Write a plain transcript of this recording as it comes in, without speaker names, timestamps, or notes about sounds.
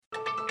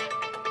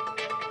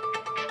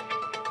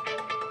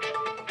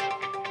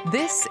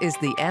This is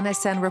the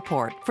NSN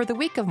report for the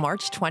week of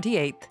March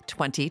 28th,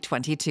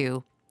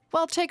 2022.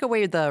 Well, take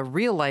away the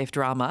real-life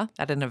drama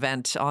at an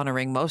event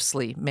honoring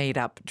mostly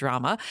made-up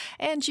drama,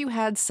 and you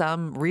had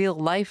some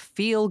real-life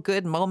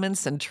feel-good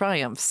moments and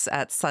triumphs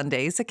at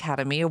Sunday's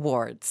Academy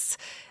Awards.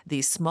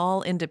 The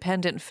small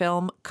independent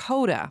film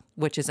CODA,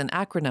 which is an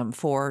acronym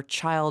for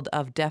Child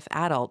of Deaf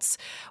Adults,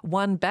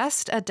 won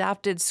Best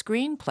Adapted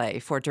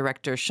Screenplay for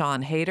director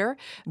Sean Hayter,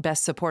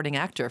 Best Supporting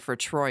Actor for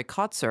Troy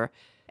Kotsur,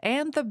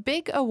 and the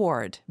big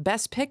award,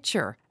 Best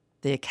Picture.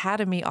 The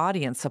Academy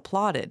audience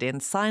applauded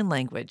in sign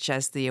language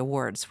as the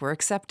awards were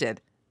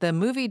accepted. The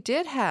movie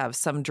did have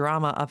some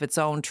drama of its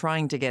own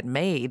trying to get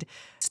made.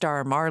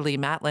 Star Marlee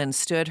Matlin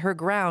stood her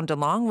ground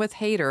along with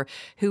Hayter,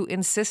 who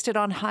insisted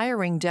on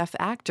hiring deaf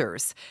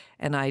actors,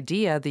 an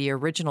idea the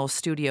original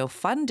studio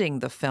funding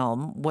the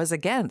film was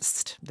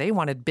against. They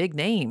wanted big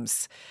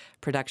names.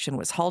 Production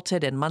was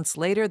halted, and months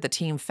later, the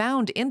team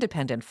found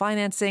independent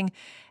financing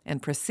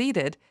and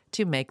proceeded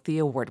to make the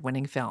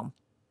award-winning film.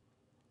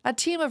 A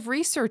team of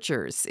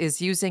researchers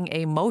is using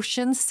a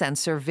motion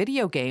sensor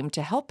video game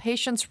to help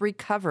patients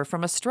recover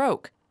from a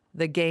stroke.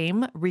 The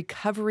game,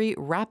 Recovery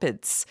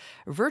Rapids,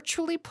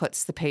 virtually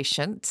puts the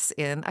patients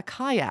in a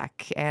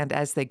kayak, and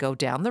as they go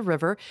down the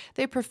river,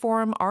 they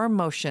perform arm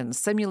motions,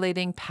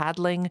 simulating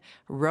paddling,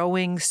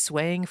 rowing,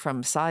 swaying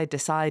from side to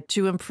side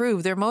to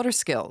improve their motor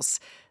skills.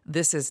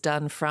 This is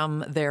done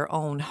from their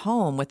own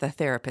home with a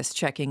therapist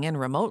checking in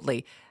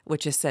remotely,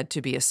 which is said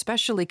to be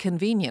especially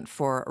convenient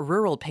for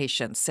rural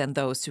patients and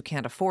those who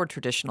can't afford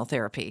traditional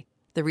therapy.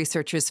 The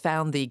researchers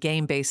found the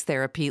game-based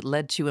therapy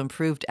led to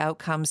improved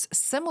outcomes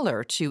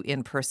similar to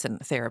in-person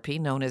therapy,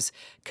 known as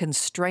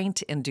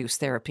constraint-induced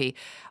therapy,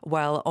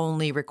 while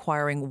only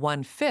requiring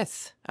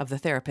 1/5 of the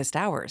therapist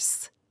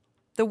hours.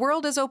 The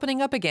world is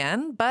opening up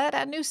again, but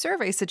a new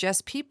survey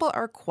suggests people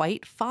are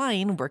quite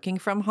fine working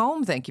from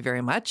home, thank you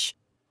very much.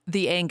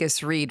 The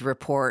Angus Reid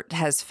report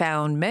has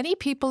found many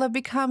people have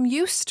become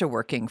used to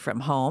working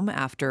from home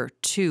after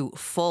 2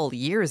 full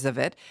years of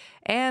it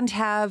and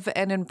have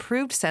an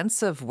improved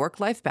sense of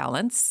work-life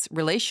balance,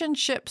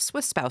 relationships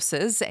with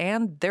spouses,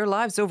 and their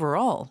lives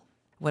overall.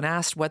 When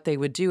asked what they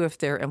would do if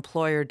their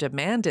employer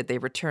demanded they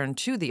return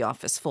to the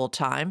office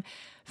full-time,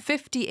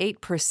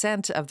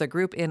 58% of the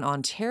group in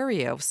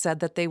Ontario said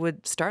that they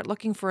would start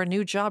looking for a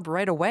new job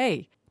right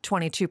away.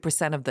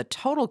 22% of the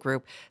total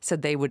group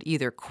said they would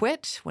either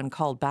quit when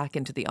called back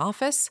into the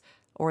office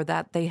or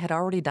that they had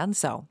already done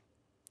so.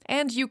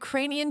 And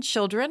Ukrainian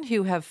children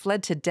who have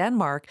fled to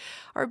Denmark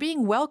are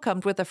being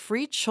welcomed with a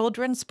free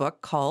children's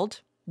book called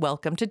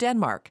Welcome to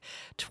Denmark.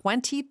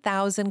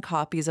 20,000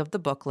 copies of the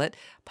booklet,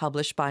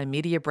 published by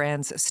Media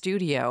Brands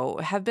Studio,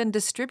 have been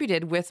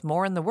distributed with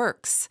more in the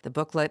works. The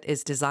booklet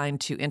is designed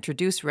to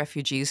introduce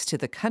refugees to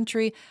the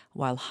country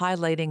while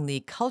highlighting the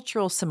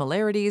cultural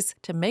similarities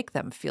to make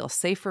them feel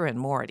safer and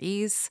more at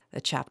ease.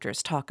 The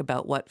chapters talk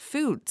about what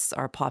foods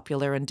are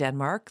popular in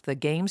Denmark, the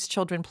games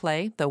children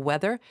play, the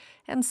weather,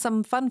 and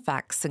some fun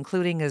facts,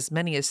 including as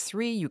many as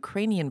 3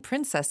 Ukrainian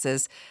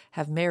princesses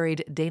have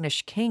married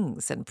Danish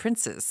kings and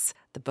princes.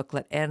 The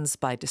booklet ends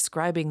by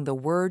describing the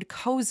word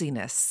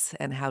coziness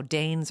and how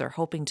Danes are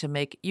hoping to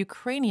make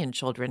Ukrainian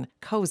children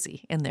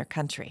cozy in their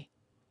country.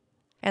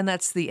 And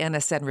that's the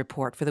NSN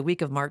report for the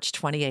week of March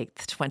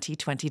 28th,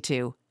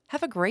 2022.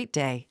 Have a great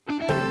day.